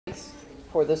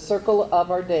for the circle of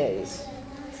our days.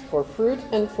 For fruit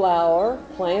and flower,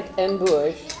 plant and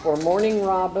bush, for morning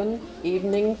robin,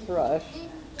 evening thrush,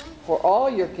 for all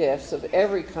your gifts of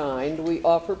every kind, we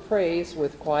offer praise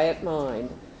with quiet mind.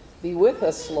 Be with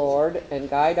us, Lord, and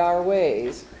guide our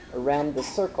ways around the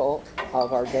circle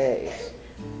of our days.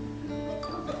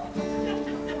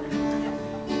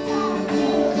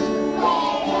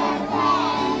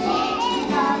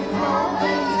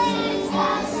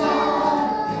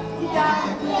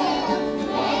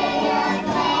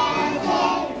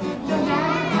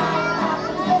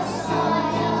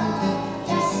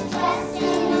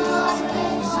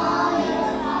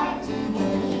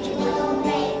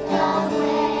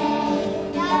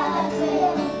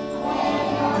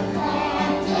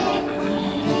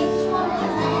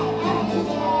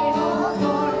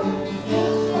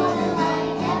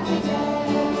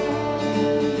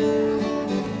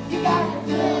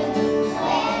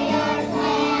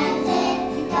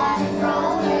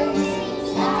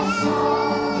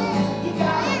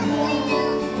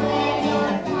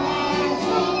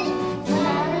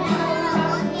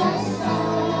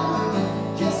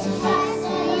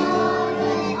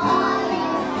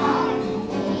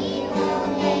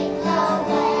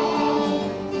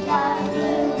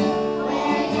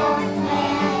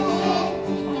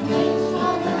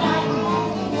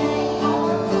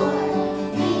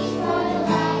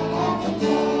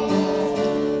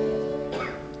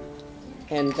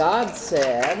 And God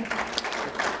said,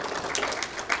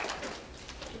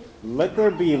 "Let there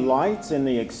be lights in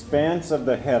the expanse of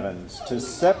the heavens to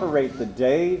separate the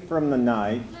day from the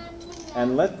night,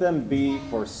 and let them be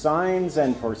for signs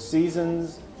and for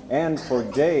seasons and for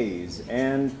days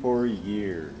and for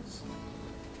years."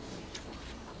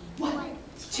 1,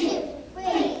 2,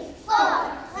 3,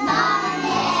 4.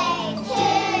 Monday,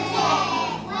 Tuesday,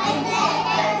 Wednesday,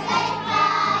 Thursday,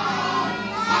 Friday,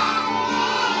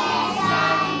 Saturday,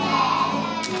 Sunday.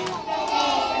 The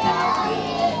days of the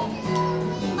week.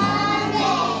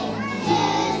 Monday,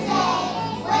 Tuesday,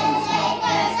 Wednesday,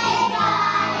 Thursday,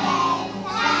 Friday,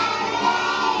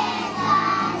 Saturday,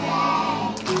 Sunday.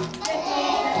 The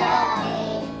days of the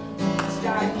week.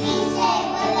 Start each day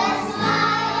with a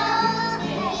smile.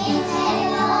 Each day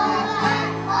with a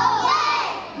heart. Oh, yeah!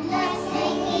 Let's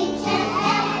make each and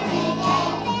every day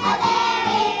a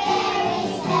very, very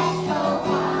special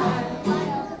one.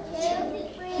 1, 2,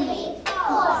 3,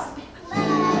 4.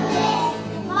 Mondays,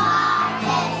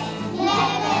 Martes,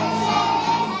 miércoles,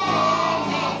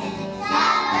 jueves,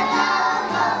 sábado,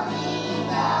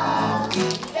 domingo.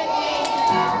 The days of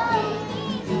the week.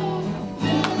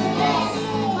 Lunes,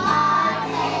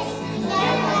 martes,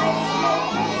 miércoles,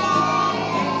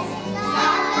 jueves,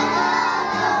 sábado,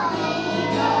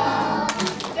 domingo.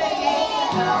 The days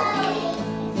of the week.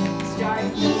 Start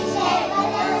each day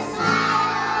with a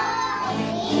smile.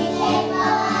 Each day full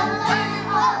of fun.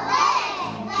 Oh, hey!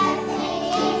 Let's make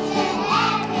each and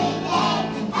every day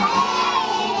a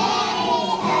very, very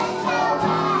special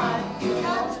one.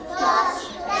 Dos,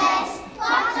 tres,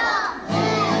 cuatro.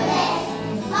 Lunes,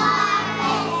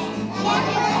 martes,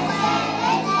 miércoles,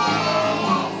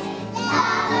 jueves,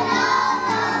 sábado,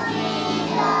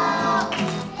 domingo.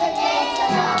 The days of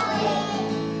the week.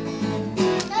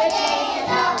 The days of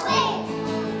the week.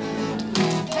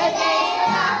 The days of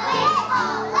the week.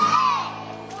 Olé!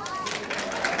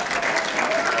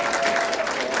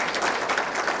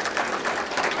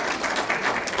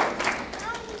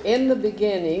 "In the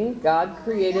beginning, God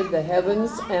created the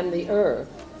heavens and the earth.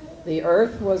 The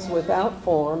earth was without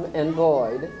form and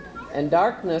void, and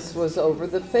darkness was over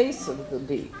the face of the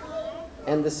deep.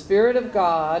 And the Spirit of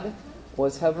God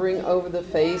was hovering over the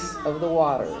face of the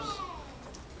waters.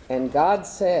 And God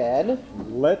said,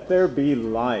 "Let there be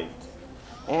light."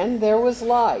 and there was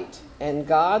light, and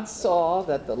God saw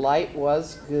that the light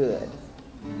was good."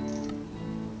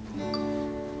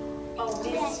 Oh,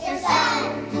 Mr.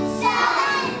 Sun,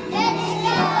 Sun, let's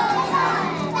go, Sun.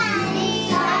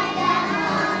 Shine down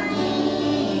on me.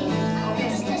 Oh,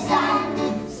 Mr. Sun,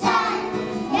 Sun,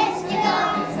 let's go,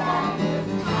 Sun.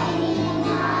 Hiding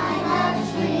behind a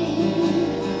tree.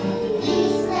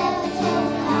 These little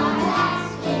children are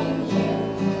asking you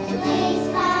to please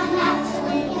come out so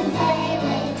we can play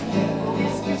with you. Oh,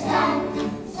 Mr. Sun,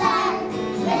 Sun,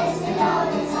 let's go,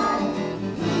 Sun.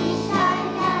 Please shine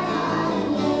down on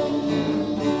me.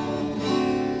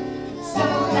 So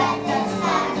let the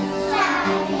sun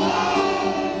shine in,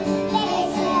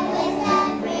 lace it with a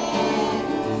grin.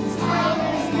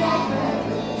 Spiders never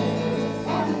lose,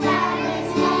 and flowers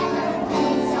never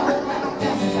win. So let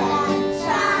the sun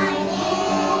shine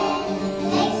in,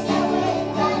 lace it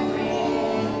with a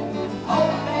grin.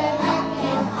 Open up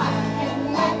your heart and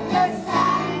let the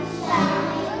sun shine.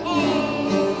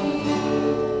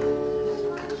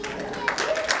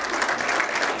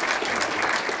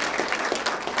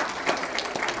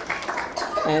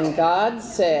 And God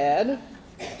said,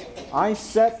 I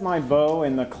set my bow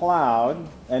in the cloud,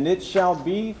 and it shall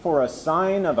be for a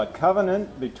sign of a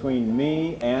covenant between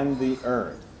me and the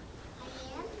earth.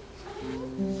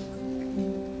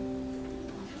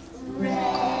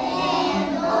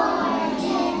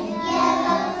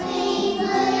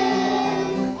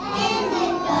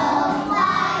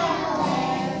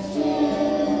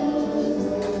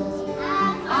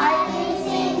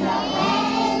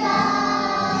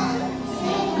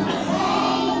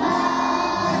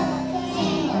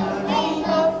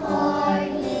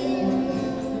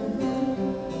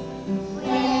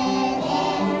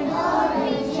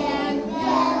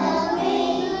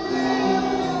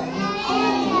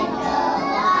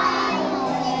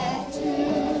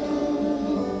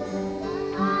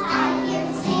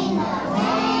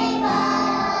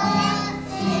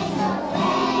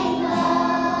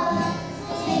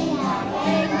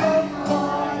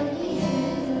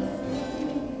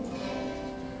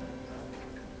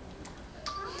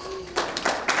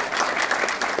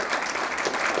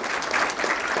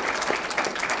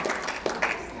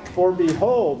 For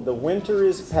behold, the winter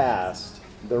is past,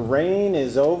 the rain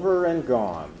is over and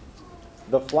gone.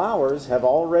 The flowers have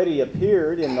already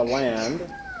appeared in the land.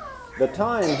 The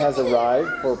time has arrived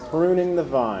for pruning the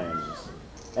vines,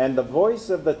 and the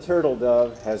voice of the turtle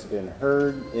dove has been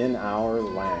heard in our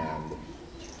land.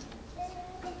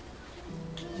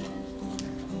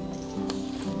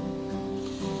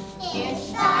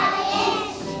 Inch by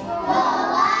inch,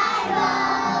 row by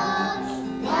row,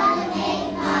 gonna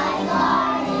make my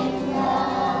garden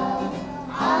grow.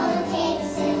 All it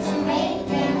takes is a rake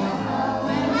and a hoe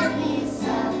and a piece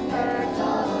of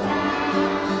fertile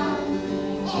ground.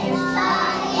 Inch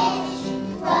by inch,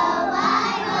 row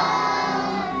by row,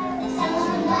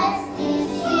 someone bless these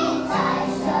seeds I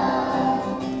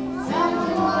sow.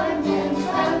 Someone warm them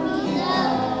from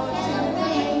below till the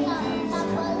rain comes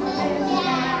tumbling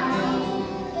down.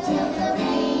 Till the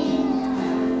rain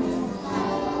comes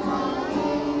tumbling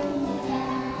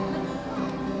down.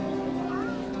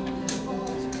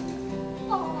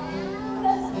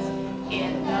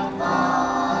 In the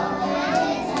fall there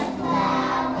is a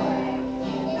flower,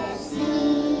 in the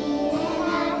sea an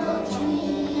apple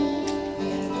tree.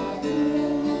 It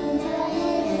blooms a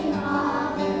hidden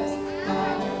harvest by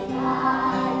the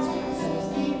gods in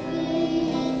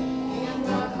 63. In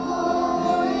the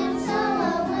cold and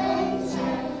summer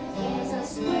winter, there's a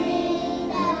spring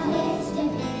that waits to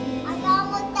be. I got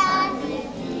what that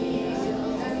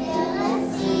till the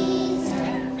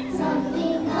season,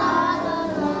 something God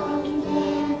alone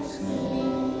can see.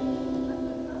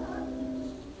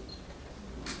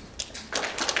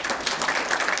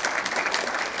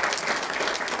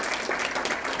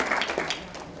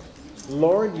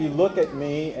 Lord, you look at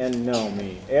me and know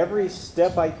me. Every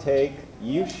step I take,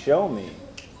 you show me.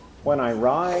 When I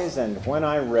rise and when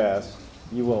I rest,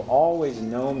 you will always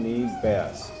know me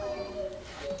best.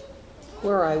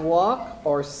 where I walk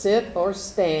or sit or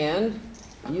stand,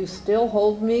 you still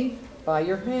hold me by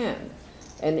your hand.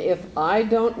 And if I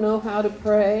don't know how to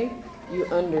pray, you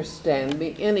understand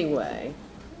me anyway.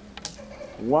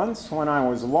 Once when I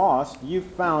was lost, you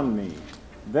found me.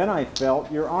 Then I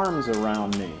felt your arms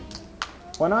around me.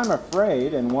 When I'm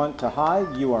afraid and want to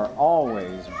hide, you are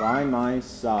always by my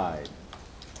side.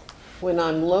 When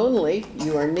I'm lonely,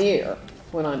 you are near.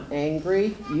 When I'm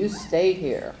angry, you stay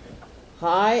here.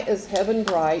 High as heaven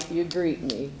bright, you greet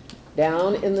me.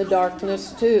 Down in the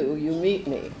darkness, too, you meet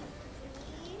me.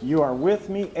 You are with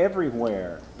me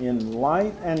everywhere, in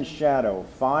light and shadow,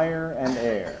 fire and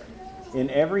air, in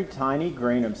every tiny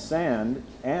grain of sand,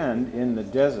 and in the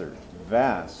desert,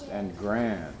 vast and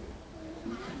grand.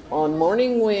 On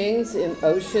morning wings in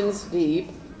oceans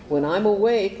deep, when I'm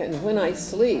awake and when I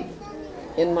sleep,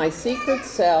 in my secret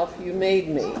self you made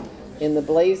me. In the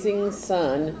blazing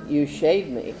sun you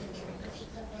shade me.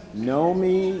 Know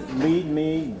me, lead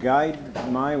me, guide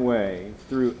my way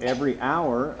through every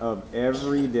hour of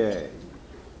every day.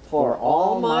 For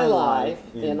all my life,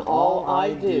 in all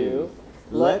I do,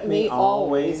 let me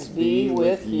always be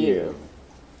with you.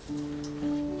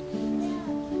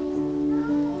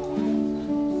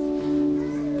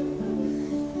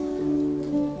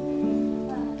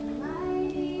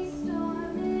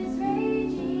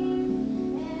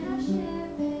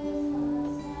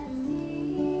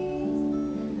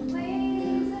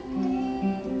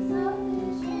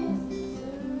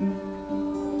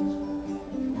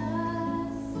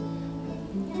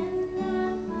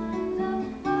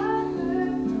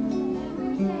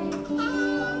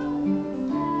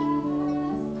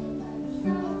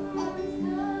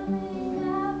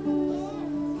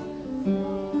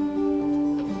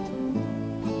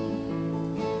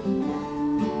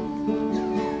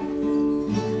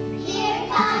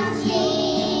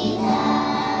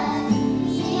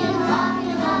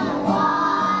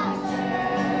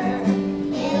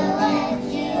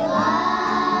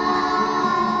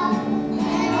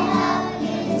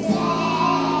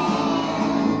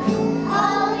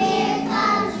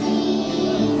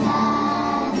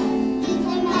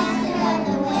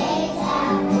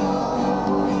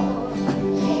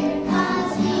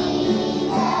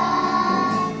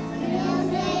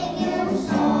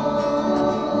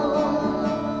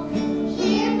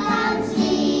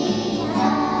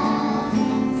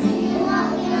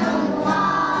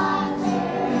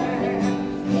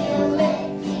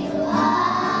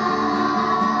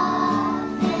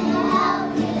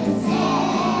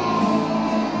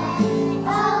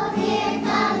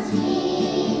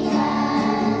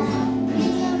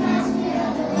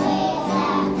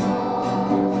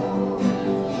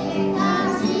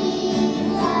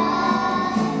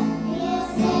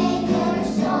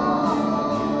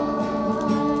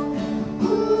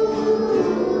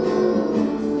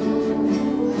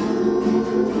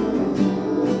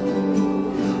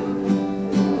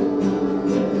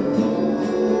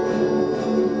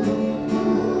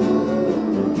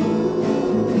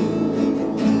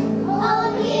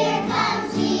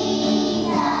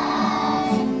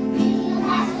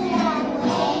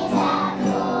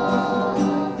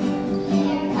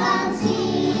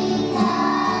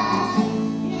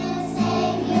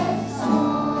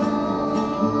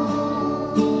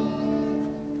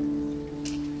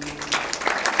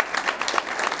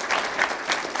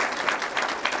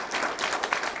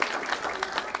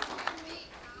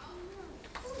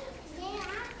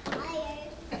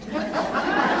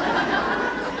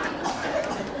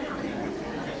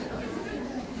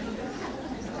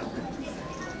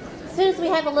 soon as we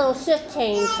have a little shift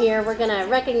change here, we're going to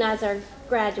recognize our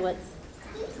graduates.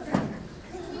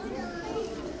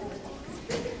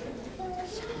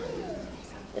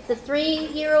 If the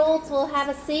 3-year-olds will have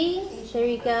a seat, there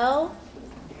you go.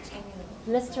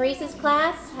 Miss Teresa's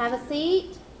class, have a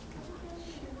seat.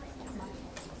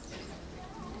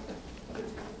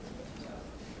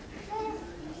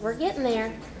 We're getting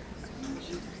there.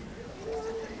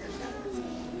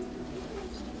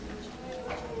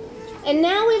 And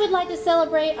now we would like to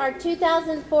celebrate our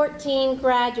 2014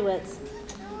 graduates.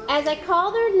 As I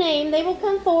call their name, they will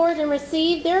come forward and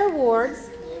receive their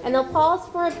awards, and they'll pause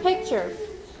for a picture.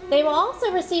 They will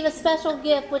also receive a special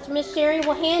gift, which Miss Sherry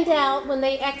will hand out when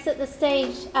they exit the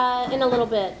stage in a little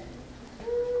bit.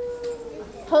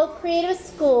 Hope Creative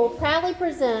School proudly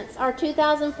presents our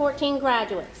 2014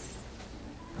 graduates.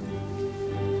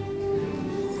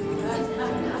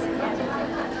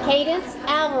 Cadence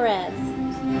Alvarez.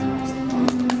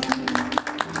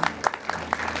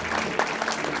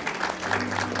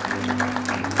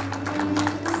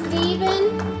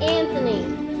 Stephen Anthony.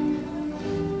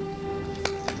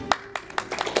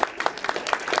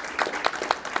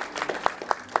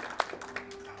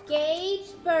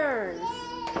 Gage Burns.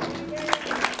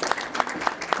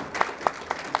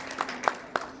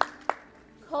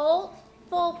 Colt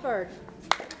Fulford.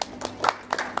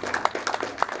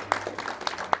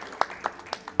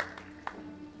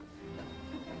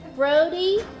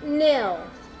 Brody Nill.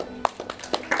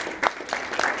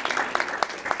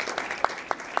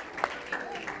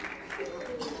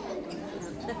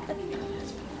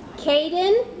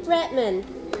 Caden Retman.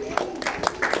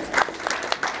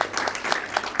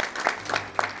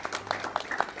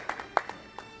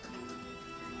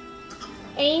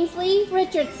 Ainsley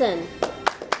Richardson.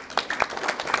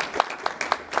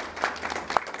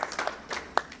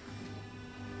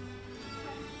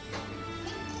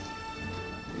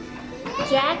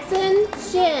 Jackson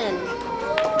Shin.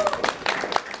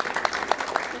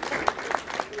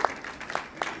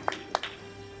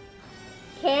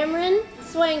 Cameron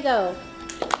Swango.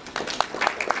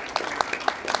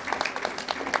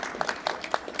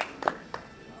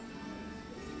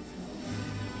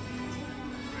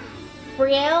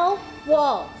 Brielle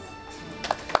Waltz.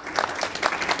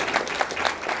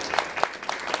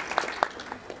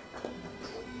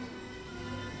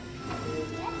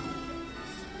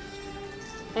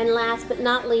 And last but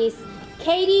not least,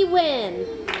 Katie Wynn.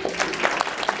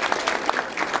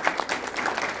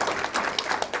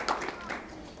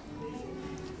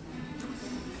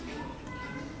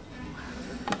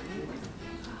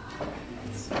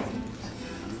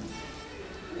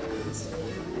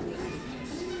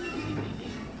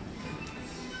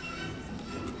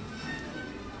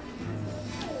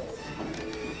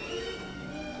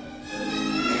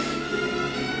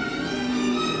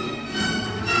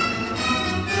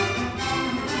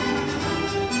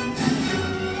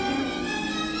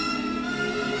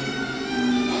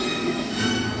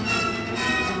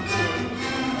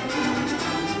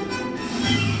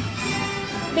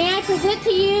 May I present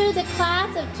to you the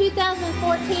class of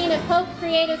 2014 of Hope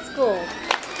Creative School.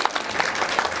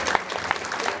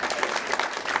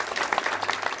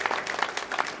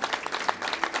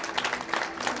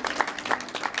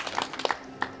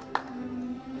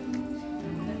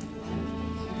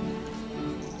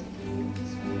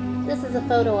 This is a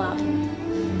photo op.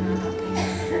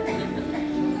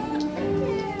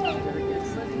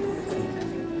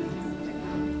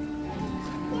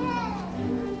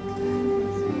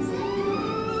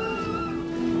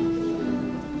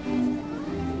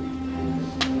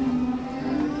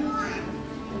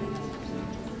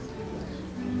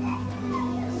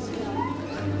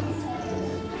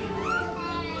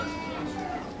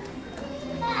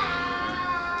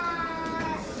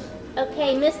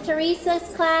 Okay, Miss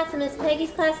Teresa's class and Miss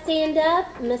Peggy's class, stand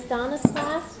up. Miss Donna's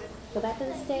class, go back to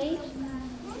the stage.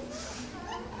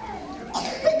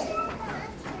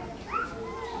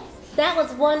 That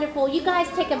was wonderful. You guys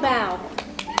take a bow.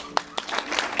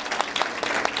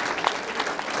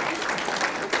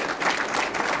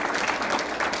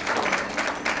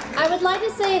 I would like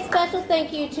to say a special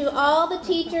thank you to all the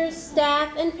teachers,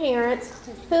 staff, and parents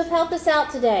who have helped us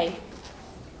out today.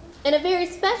 And a very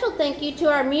special thank you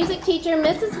to our music teacher,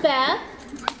 Mrs. Beth,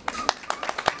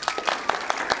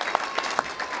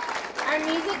 our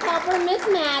music helper, Miss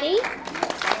Maddie,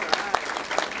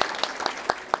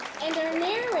 and our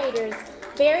narrators,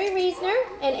 Barry Reesner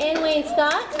and Ann Wayne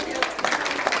Scott.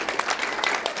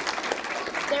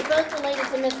 They're both related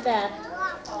to Miss Beth.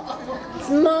 It's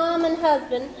mom and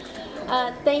husband.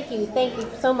 Thank you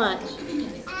so much.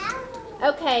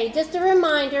 Okay, just a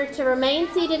reminder to remain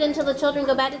seated until the children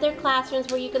go back to their classrooms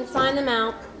where you can sign them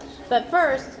out. But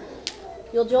first,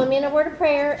 you'll join me in a word of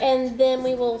prayer, and then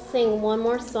we will sing one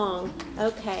more song.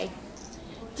 Okay.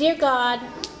 Dear God,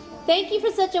 thank you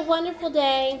for such a wonderful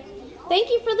day. Thank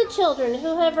you for the children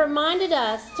who have reminded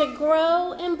us to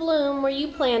grow and bloom where you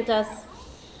plant us.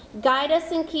 Guide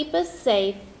us and keep us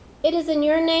safe. It is in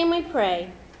your name we pray.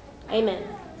 Amen.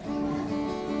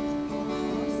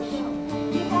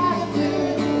 You gotta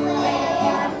bloom where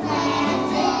you're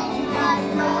planted. You gotta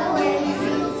grow where your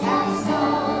seeds have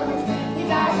sown. You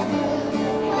gotta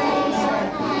bloom where you're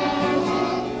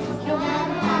planted. No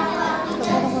matter how long it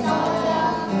takes to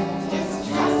just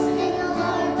trust in the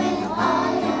Lord with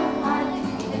all your heart,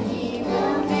 and He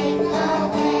will make the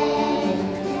way.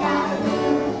 You gotta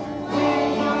bloom where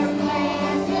you're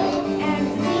planted and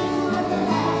sing for the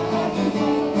light every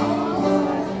day. Oh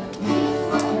Lord, please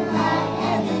for the light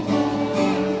every day.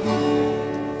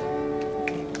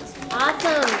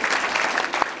 Awesome.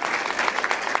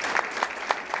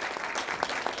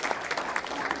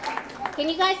 Can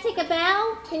you guys take a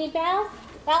bow? Can you bow?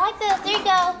 Bow like this. There you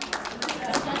go.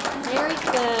 Very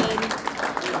good.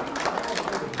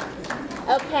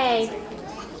 Okay.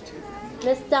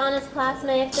 Miss Donna's class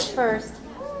may exit first.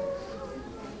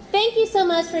 Thank you so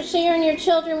much for sharing your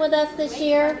children with us this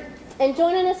year and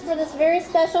joining us for this very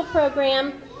special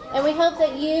program. And we hope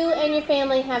that you and your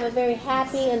family have a very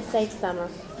happy and safe summer.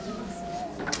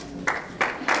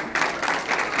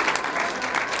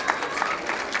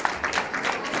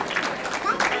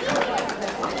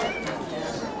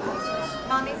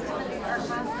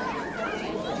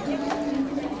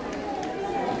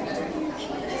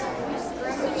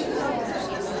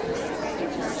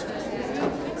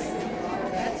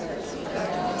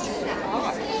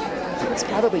 It's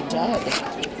probably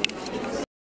Doug.